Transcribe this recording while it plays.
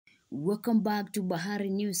Welcome back to Bahari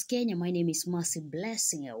News Kenya. My name is Mercy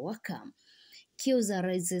Blessing. Welcome. Queues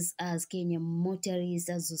arises as Kenya Motorists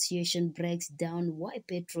Association breaks down why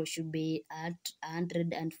petrol should be at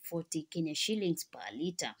 140 Kenya shillings per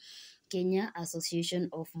litre. Kenya Association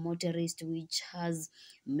of Motorists, which has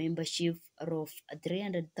membership of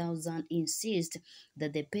 300,000, insists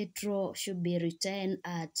that the petrol should be retained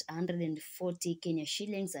at 140 Kenya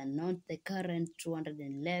shillings and not the current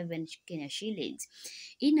 211 Kenya shillings.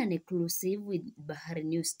 In an exclusive with Bahari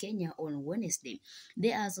News Kenya on Wednesday,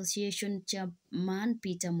 the association chairman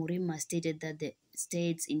Peter Murima stated that the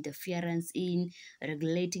state's interference in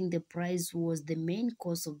regulating the price was the main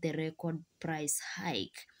cause of the record price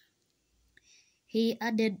hike. He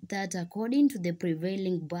added that according to the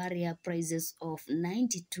prevailing barrier prices of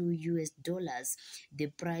 $92, the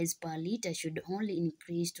price per litre should only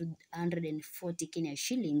increase to 140 Kenya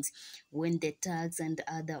shillings when the tax and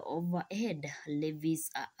other overhead levies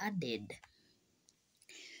are added.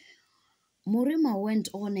 Murima went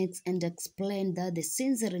on and explained that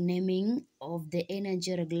since the renaming of the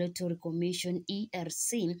Energy Regulatory Commission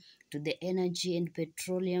 (ERC) to the Energy and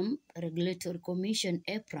Petroleum Regulatory Commission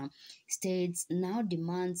 (EPRA), states now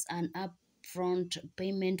demands an upfront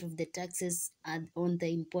payment of the taxes on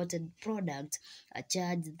the imported product, a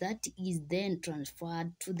charge that is then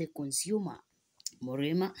transferred to the consumer.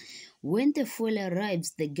 Murima, when the fuel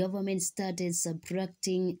arrives, the government started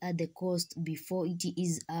subtracting at the cost before it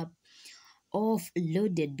is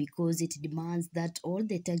offloaded because it demands that all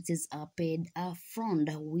the taxes are paid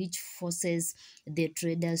upfront, which forces the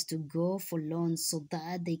traders to go for loans so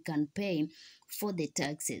that they can pay for the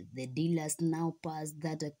taxes. The dealers now pass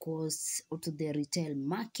that cost to the retail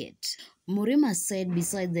market. Murima said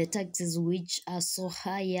besides the taxes which are so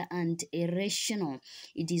high and irrational,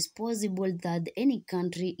 it is possible that any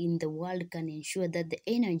country in the world can ensure that the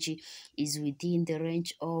energy is within the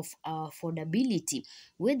range of affordability,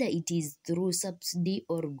 whether it is through subsidy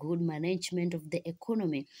or good management of the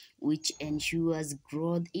economy, which ensures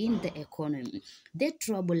growth in the economy. The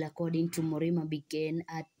trouble, according to Murima, began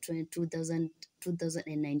at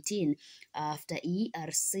 2019 after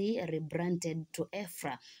ERC rebranded to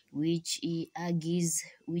EFRA, which he urges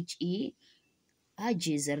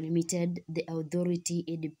limited the authority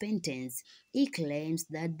independence. He claims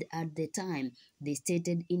that at the time, the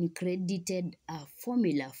stated incredited a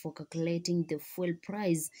formula for calculating the fuel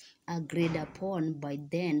price agreed upon by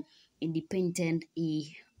then independent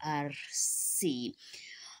ERC.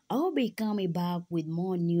 I'll be coming back with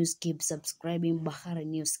more news. Keep subscribing Bahari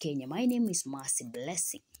News Kenya. My name is Mercy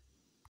Blessing.